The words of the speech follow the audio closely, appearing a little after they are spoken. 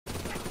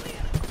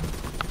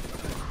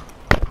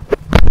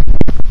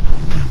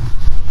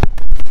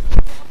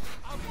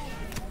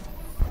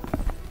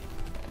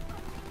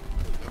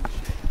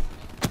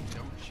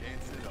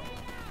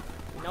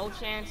No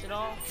chance at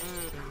all?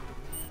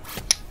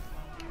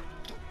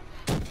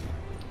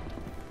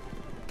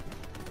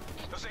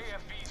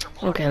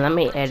 Okay, let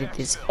me edit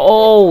this.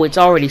 Oh, it's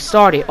already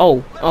started.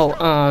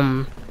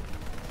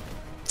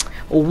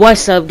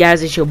 What's up,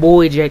 guys? It's your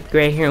boy Jack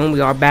Gray here, and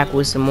we are back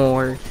with some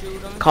more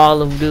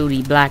Call of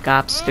Duty Black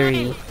Ops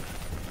 3.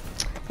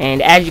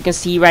 And as you can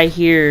see right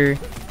here,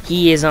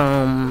 he is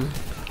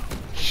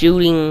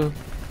shooting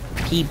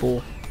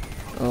people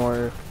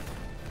or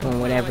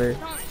whatever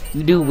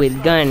you do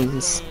with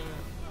guns.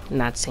 I'm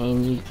not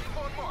saying you.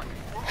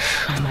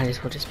 I might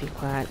as well just be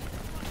quiet.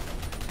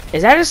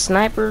 Is that a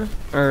sniper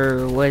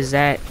or was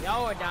that?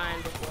 Y'all were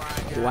dying before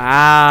I died.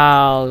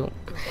 Wow.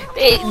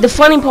 The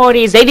funny part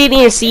is they didn't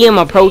even see him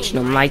approaching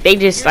them. Like they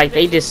just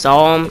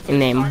saw him and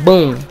then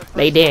boom,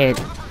 they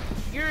dead.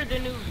 You're the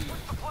newbie.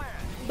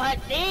 But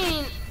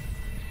then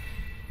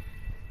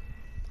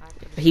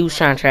He was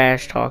trying to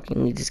trash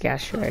talking. He just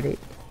got shredded.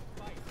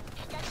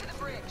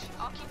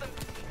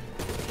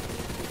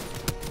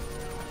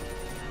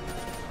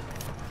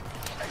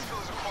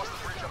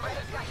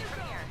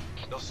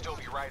 They'll still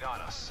be right on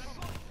us.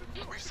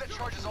 We've set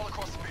charges all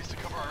across the base to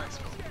cover our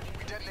exfil.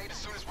 We detonate as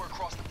soon as we're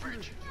across the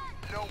bridge.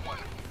 No one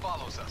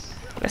follows us.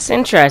 That's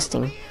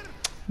interesting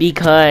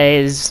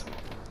because,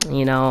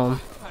 you know,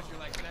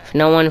 if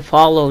no one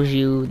follows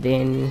you,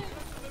 then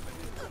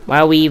why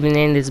are we even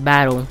in this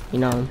battle? You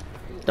know,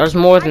 there's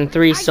more than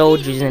 3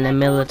 soldiers in the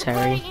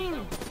military.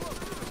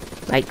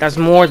 Like, there's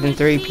more than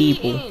 3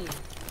 people.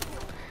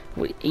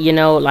 You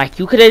know, like,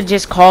 you could have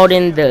just called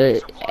in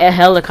a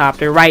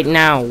helicopter right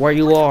now where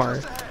you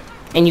are,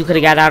 and you could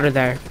have got out of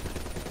there,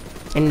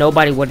 and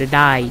nobody would have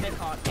died.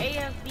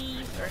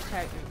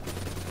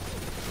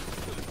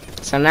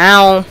 So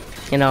now,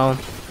 you know,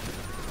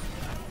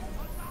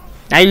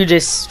 now you're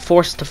just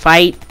forced to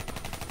fight,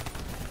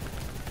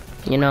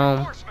 you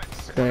know,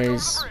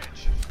 because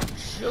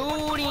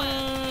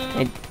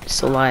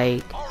so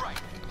like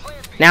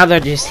now they're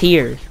just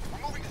here.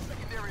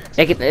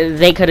 They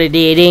could have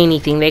did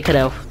anything. They could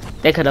have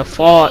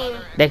fought.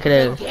 They could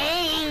have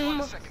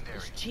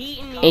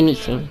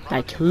anything,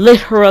 like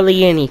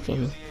literally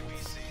anything.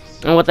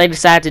 And what they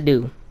decide to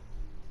do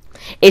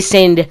is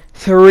send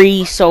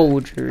 3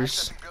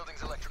 soldiers,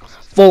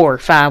 4,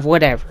 5,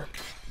 whatever,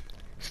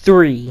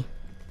 3,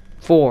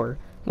 4,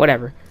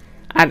 whatever.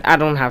 I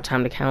don't have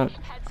time to count.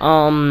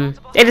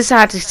 They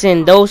decide to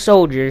send those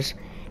soldiers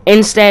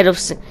instead of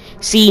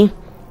see.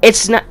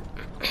 It's not.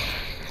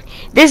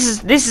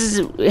 This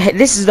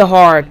is the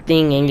hard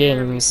thing in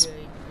games.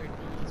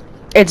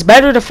 It's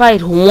better to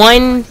fight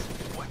one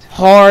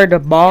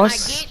hard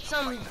boss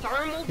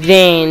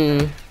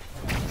than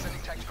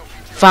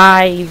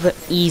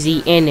 5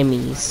 easy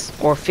enemies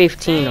or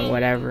 15 or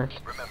whatever.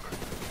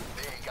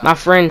 My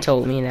friend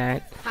told me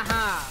that.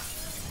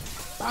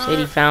 Said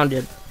he found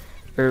it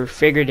or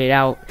figured it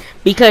out.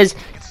 Because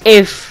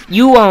if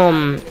you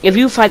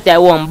fight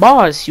that one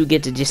boss, you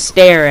get to just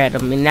stare at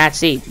him and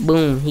that's it.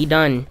 Boom, he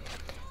done.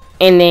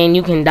 And then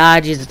you can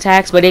dodge his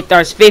attacks. But if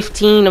there's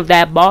 15 of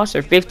that boss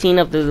or 15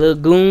 of the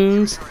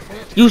lagoons,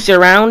 you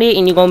surround it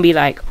and you're gonna be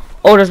like,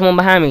 oh, there's one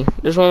behind me.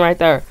 There's one right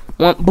there.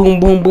 One, boom,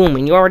 boom, boom,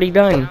 and you're already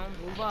done.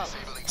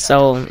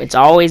 So it's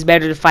always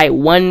better to fight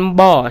one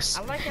boss.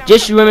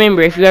 Just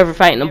remember, if you ever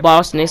fighting a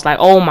boss and it's like,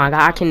 oh my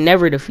god, I can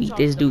never defeat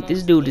this dude.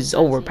 This dude is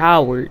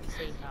overpowered.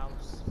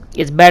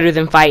 It's better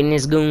than fighting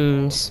his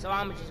goons.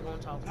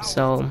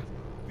 So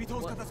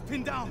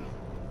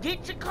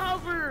get to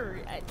cover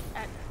at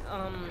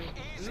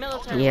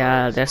military.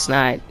 Yeah, that's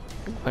not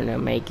gonna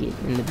make it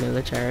in the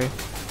military.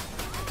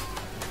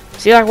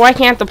 See, like, why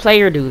can't the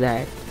player do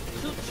that?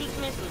 Shoot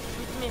missiles.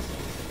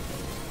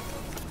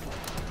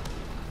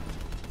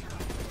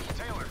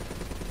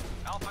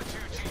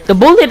 The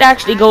bullet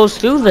actually goes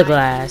through the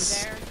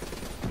glass.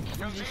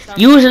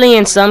 Usually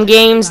in some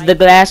games, the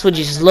glass would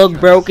just look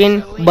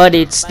broken, but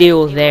it's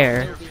still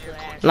there.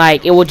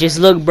 Like, it would just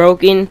look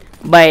broken,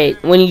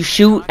 but when you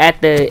shoot at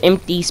the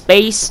empty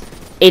space,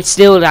 it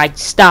still, like,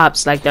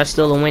 stops, like there's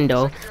still a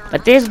window.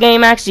 But this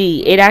game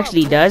actually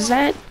does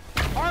that.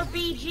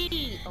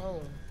 RPG.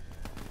 Oh.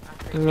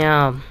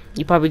 Yeah,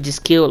 you probably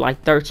just killed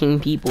like 13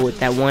 people with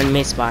that one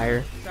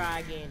misfire. Try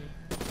again.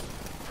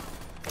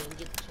 Didn't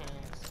get the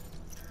chance.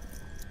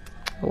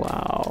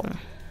 Wow.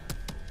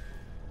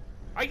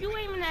 Are you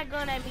aiming that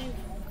gun at me?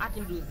 I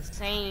can do the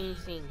same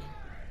thing.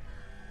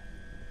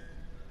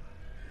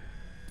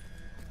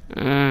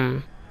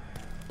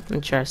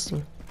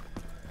 Interesting.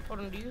 Hold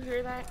on, do you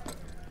hear that?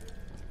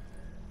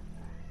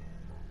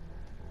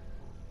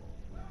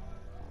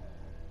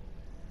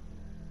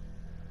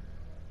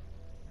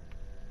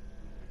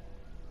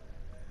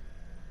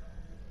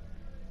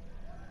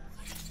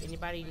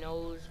 Anybody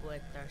knows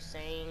what they're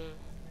saying?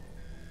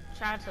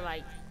 Try to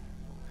like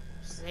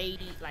say,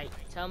 like,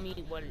 tell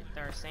me what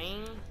they're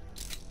saying.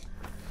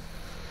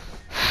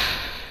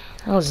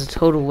 That was a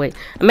total waste.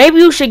 Maybe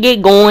you should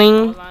get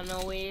going. All I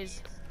know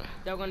is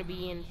they're gonna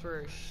be in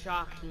for a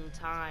shocking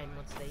time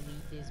once they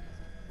leave this.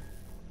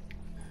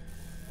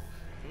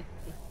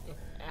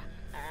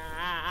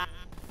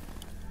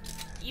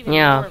 even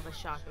Yeah. more of a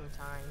shocking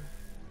time.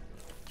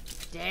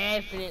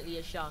 Definitely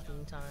a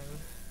shocking time.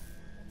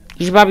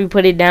 You should probably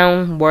put it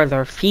down where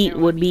their feet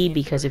would be,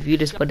 because if you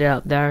just put it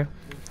up there,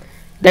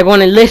 they're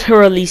going to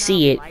literally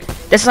see it.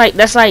 That's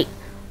like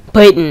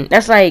putting.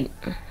 That's like.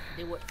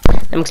 They would.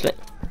 Let me explain.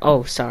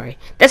 Oh, sorry.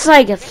 That's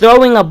like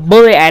throwing a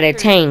bullet at a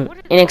tank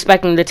and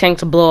expecting the tank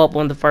to blow up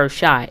on the first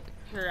shot.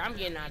 Here, I'm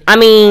getting out of here. I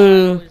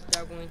mean,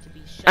 They're going to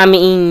be shot I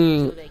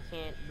mean, until they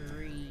can't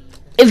breathe.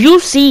 if you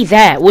see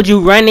that, would you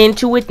run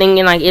into it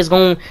thinking like it's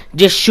going to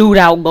just shoot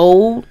out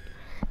gold?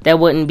 That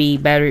wouldn't be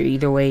better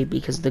either way,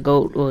 because the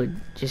gold would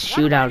just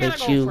shoot out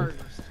at you.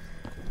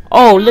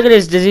 Oh, look at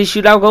this. Does it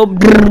shoot out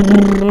gold?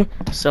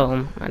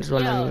 So, I just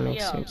want to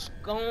make sense.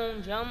 Go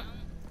on, jump.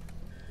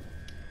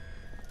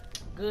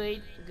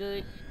 Good,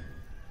 good.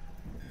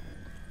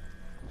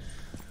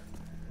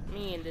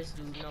 Me and this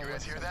dude know You guys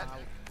what's hear that? about.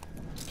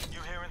 You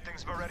hearing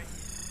things already?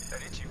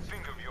 That itchy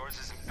finger of yours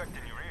is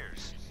infecting your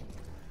ears.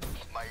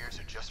 My ears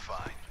are just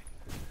fine.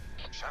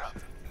 Shut up.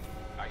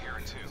 I hear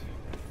it too.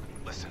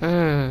 Listen.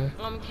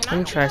 Can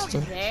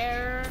Interesting. I go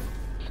there?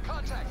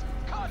 Contact!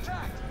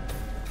 Contact!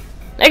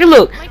 Like,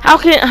 look,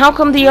 how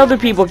come the other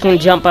people can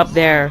jump up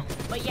there,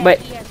 but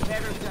he has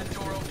better guns.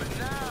 Door open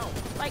now!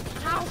 Like,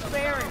 how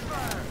fair is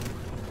that?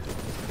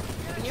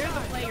 When you're the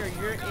player,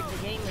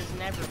 the game is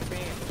never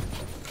fair.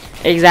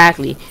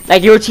 exactly,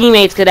 like your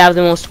teammates could have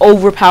the most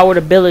overpowered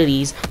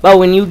abilities, but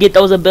when you get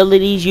those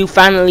abilities, you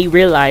finally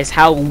realize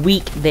how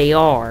weak they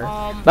are.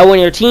 But when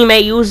your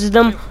teammate uses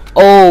them,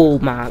 oh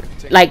my,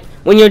 like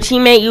when your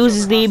teammate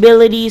uses the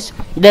abilities,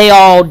 they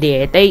all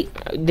dead.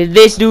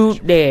 This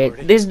dude dead,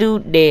 this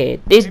dude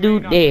dead, this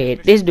dude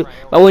dead, this dude.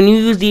 But when you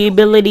use the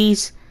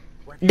abilities,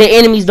 the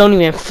enemies don't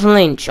even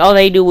flinch. All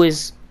they do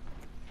is,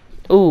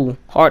 ooh,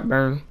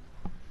 heartburn.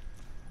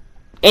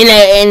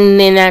 And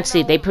then that's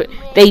it.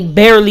 They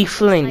barely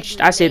flinched.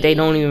 I said they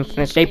don't even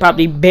flinch. They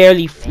probably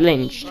barely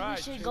flinched. We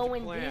should go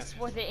in this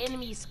where the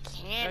enemies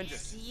can't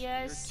see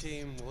us. Your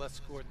team will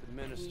escort the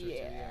minister to the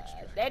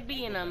extract. That'd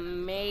be an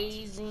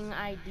amazing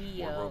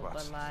idea, More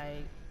robots. but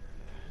like,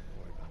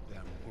 Don't worry about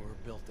them.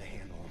 We're built to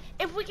handle them.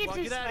 if we could Come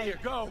on, just get out of here.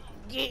 like, Go.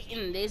 get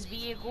in this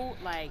vehicle,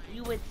 like,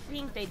 you would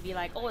think they'd be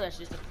like, oh, that's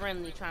just a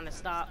friendly trying to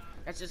stop.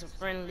 That's just a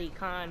friendly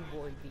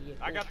convoy vehicle.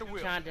 I got the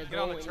wheel. Trying to Get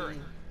on go the turret.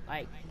 and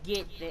like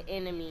get the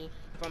enemy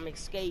from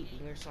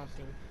escaping or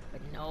something.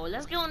 But no,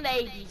 let's go on the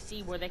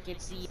APC where they can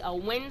see a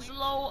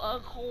Winslow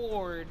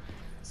Accord,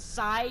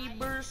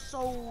 Cyber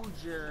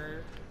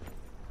Soldier.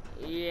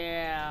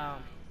 Yeah.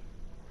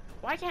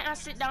 Why can't I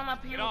sit down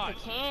up here with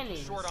the cannons?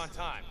 Short on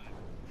time.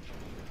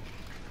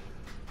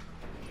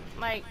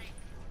 Like,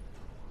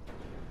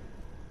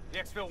 The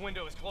exfil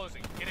window is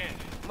closing. Get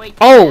in. wait,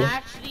 Oh. you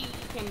actually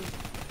can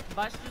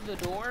bust through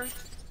the door?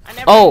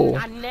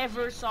 I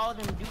never saw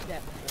them do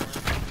that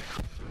before.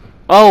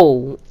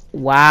 Oh,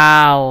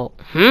 wow.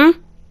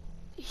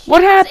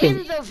 What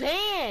happened? In the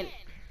van.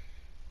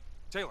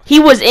 Taylor, He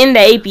was in the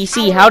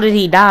APC. How did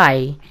he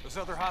die? those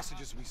other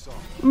hostages we saw.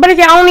 But I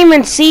don't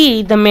even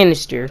see the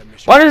minister.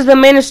 Where does the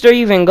minister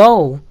even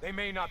go? They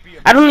may not be.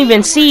 I don't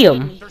even see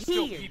him. They're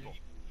still Here. people.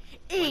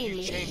 In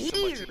You changed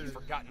so much here. you've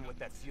forgotten what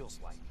that feels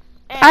like.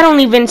 I don't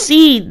even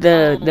see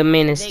the They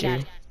minister.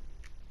 got-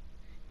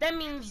 That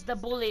means the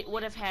bullet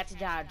would have had to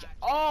dodge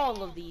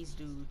all of these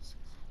dudes.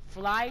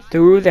 Fly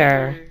Through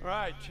there. here, All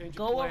right, change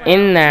Go your plan. around.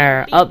 In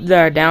there, up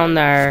there, down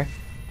there.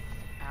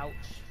 Ouch.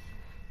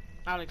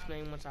 I'll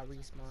explain once I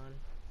respawn.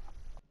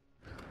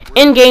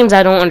 In games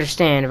I don't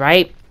understand,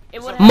 right?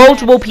 It would have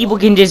Multiple had- people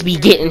can just be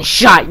getting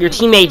shot. Your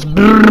teammates,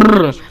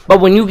 brrr. But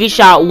when you get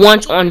shot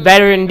once on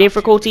veteran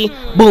difficulty,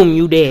 boom,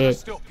 you dead.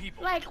 Still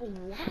people. Like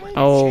what?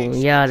 Oh,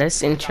 yeah,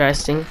 that's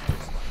interesting.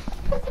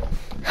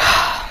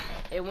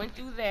 It went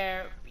through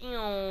there.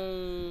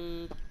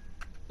 Pew.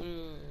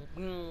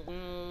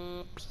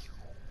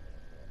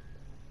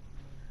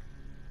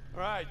 All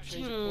right,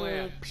 change your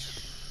plan.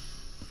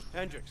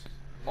 Hendricks.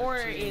 Or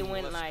your team it will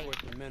went like.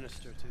 escort the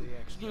minister to the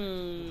extract.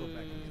 We'll go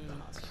back and get the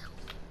hostages.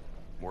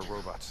 More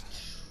robots.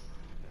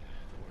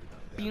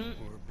 Don't worry about them.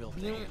 We're built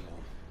to handle them.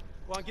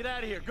 Come on, get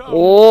out of here. Go.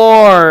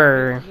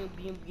 Or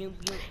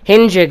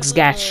Hendricks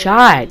got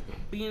shot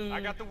I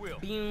got the wheel.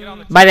 Get on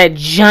the by that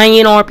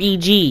giant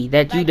RPG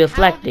that you Like,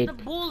 deflected. How did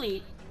the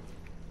bullet?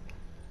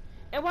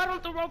 And why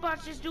don't the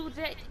robots just do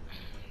that?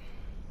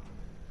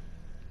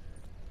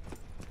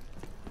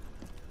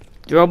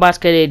 The robots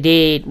could have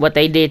did what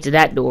they did to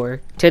that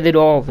door, to the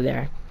door over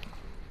there.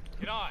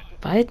 Get on.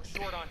 What?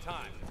 Short on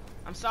time.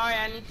 I'm sorry,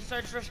 I need to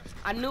search for.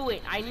 I knew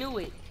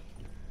it.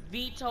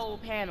 Veto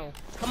panel.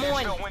 Come The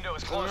on. exfil window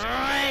is closing.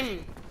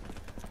 Run.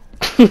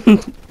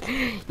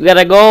 You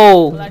gotta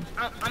go. Like,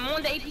 I'm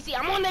on the APC.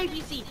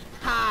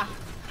 Ha,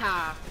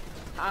 ha.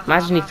 Ha,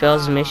 Imagine he ha,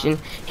 fails ha. the mission.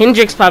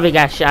 Hendricks probably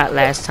got shot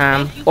last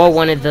time, or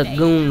one of the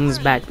goons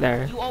back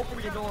there. You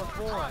opened the door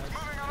for us.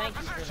 Thank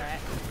you for that.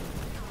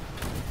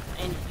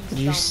 And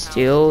You somehow-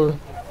 still...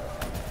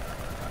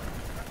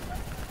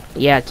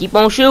 Yeah, keep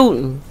on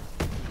shooting.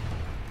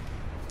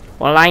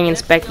 While I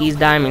inspect these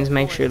diamonds,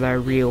 make sure they're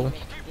real.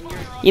 And you're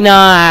You know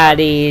how it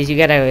is. You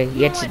gotta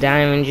get your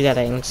diamonds. You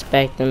gotta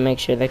inspect them, make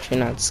sure that you're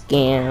not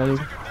scammed.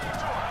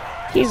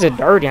 These are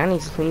dirty. I need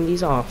to clean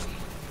these off.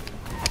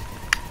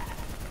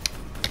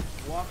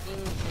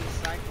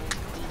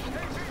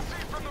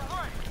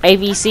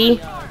 AVC?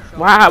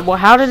 Wow. Well,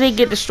 how did they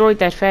get destroyed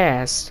that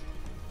fast?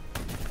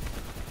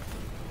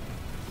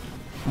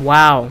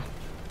 Wow.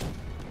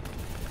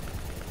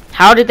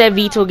 How did that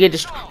VTOL get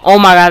destroyed? Oh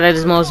my god, that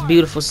is the most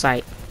beautiful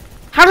sight.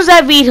 How does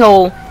that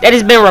VTOL that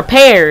has been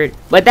repaired,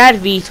 but that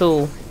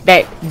VTOL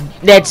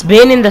that's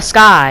been in the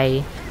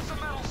sky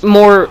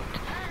more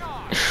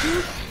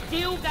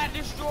Still got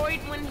destroyed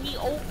when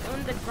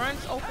the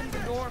grunts opened the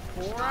door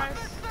for us?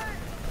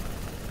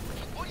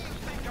 What do you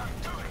think I'm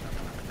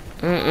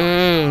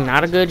doing?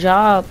 not a good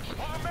job.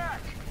 On the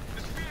back.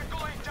 This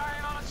vehicle ain't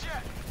dying on us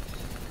yet.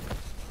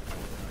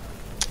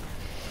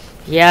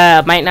 Yeah,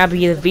 it might not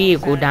be the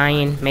vehicle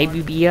dying,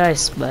 maybe be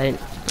us, but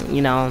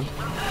you know,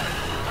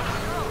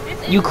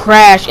 you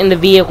crash and the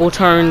vehicle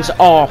turns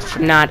off,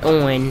 not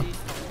on.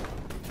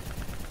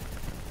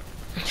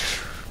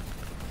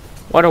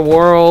 What a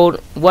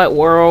world. What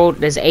world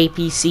does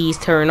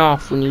APCs turn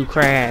off when you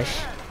crash?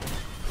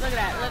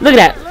 Look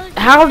at that.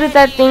 How did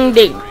that thing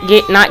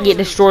not get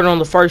destroyed on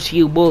the first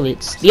few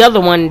bullets? The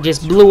other one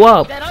just blew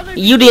up.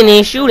 You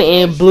didn't shoot it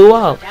and it blew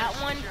up. That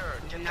one?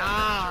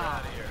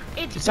 Nah.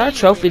 Is our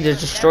trophy to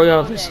destroy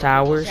all these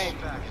towers?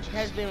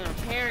 Has been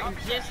repaired and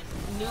just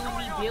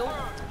newly built?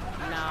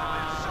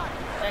 Nah.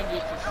 That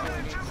gets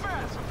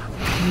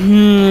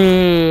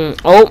destroyed.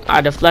 Oh, I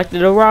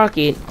deflected a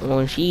rocket.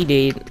 Well, she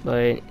did,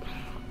 but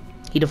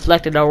he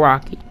deflected a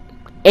rocket.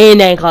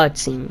 In a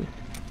cutscene.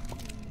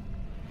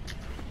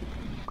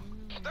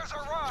 There's a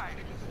ride.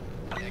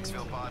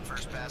 Exfil pod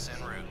first pass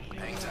en route.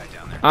 Hang tight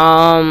down there.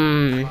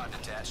 Pod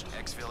detached.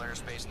 Exfil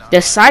airspace not.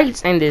 The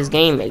sights in this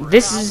game.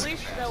 This is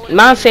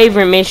my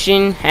favorite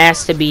mission.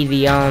 Has to be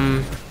the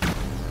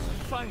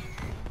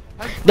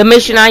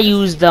mission I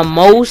use the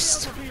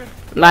most.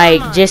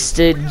 Like just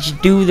to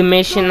do the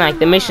mission. Like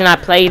the mission I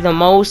play the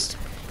most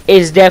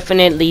is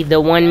definitely the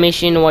one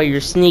mission where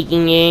you're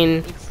sneaking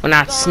in. Well,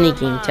 not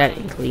sneaking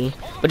technically,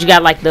 but you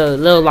got like the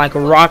little like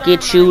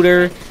rocket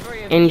shooter,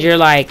 and you're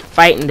like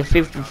fighting the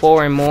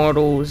 54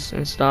 immortals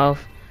and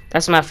stuff.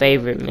 That's my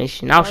favorite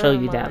mission. I'll show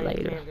you that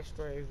later.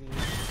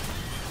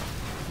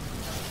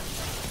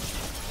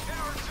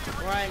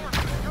 Right.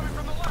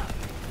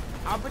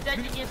 I'll protect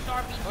you against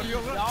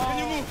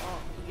RPG.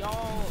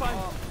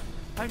 Y'all.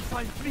 I'm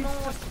fine, You please. know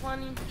what's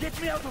funny?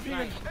 Get me out of here.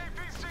 Like,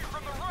 APC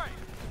from the right.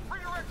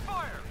 Redirect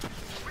fire.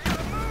 We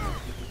gotta move.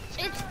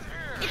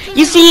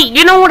 You see,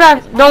 you know what I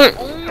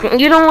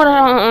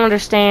don't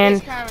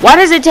understand? Why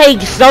does it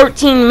take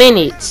 13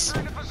 minutes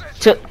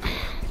to...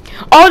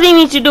 All they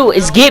need to do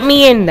is get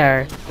me in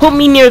there, put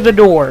me near the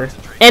door,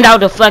 and I'll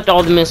deflect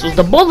all the missiles.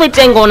 The bullets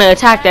ain't gonna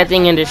attack that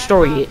thing and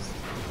destroy it.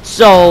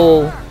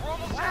 So...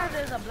 why is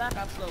there a Black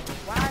Ops logo?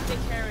 Why is it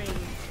carrying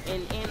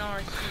an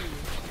NRC?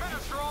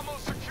 Minutes are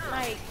almost secure.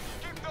 Like,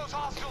 Keep those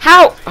hostiles.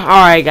 How?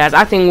 Alright guys,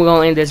 I think we're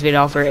gonna end this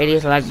video for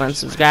 80th like button,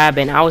 subscribe,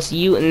 and I will see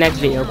you in the next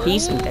video.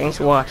 Peace and thanks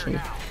for watching.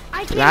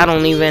 I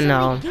don't even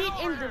know.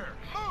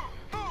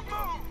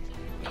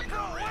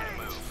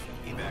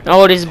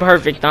 Oh, this is a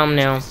perfect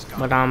thumbnail,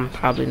 but I'm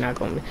probably not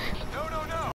gonna be.